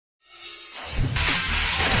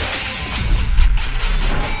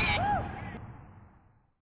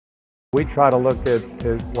We try to look at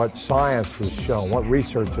what science has shown, what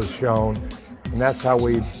research has shown, and that's how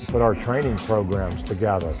we put our training programs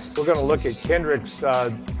together. We're going to look at Kendrick's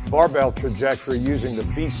barbell trajectory using the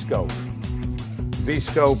V-scope.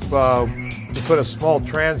 V-scope, we put a small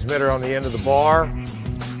transmitter on the end of the bar.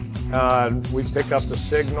 We pick up the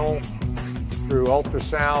signal through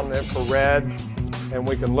ultrasound, infrared, and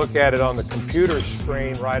we can look at it on the computer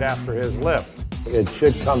screen right after his lift. It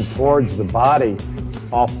should come towards the body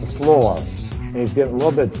off the floor. And he's getting a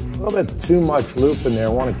little bit too much loop in there. I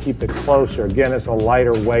want to keep it closer. Again, it's a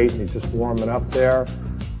lighter weight, and he's just warming up there.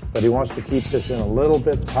 But he wants to keep this in a little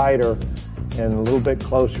bit tighter and a little bit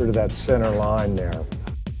closer to that center line there.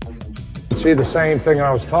 You can see the same thing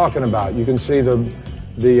I was talking about. You can see the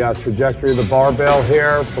trajectory of the barbell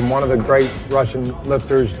here from one of the great Russian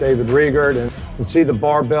lifters, David Riegert. And you can see the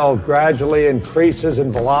barbell gradually increases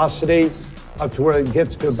in velocity up to where it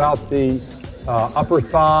gets to about the upper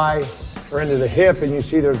thigh or into the hip, and you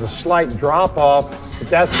see there's a slight drop off, but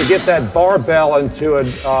that's to get that barbell into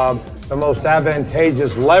the most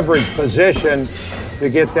advantageous leverage position to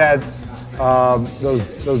get that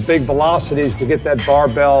those big velocities to get that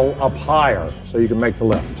barbell up higher so you can make the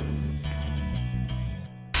lift.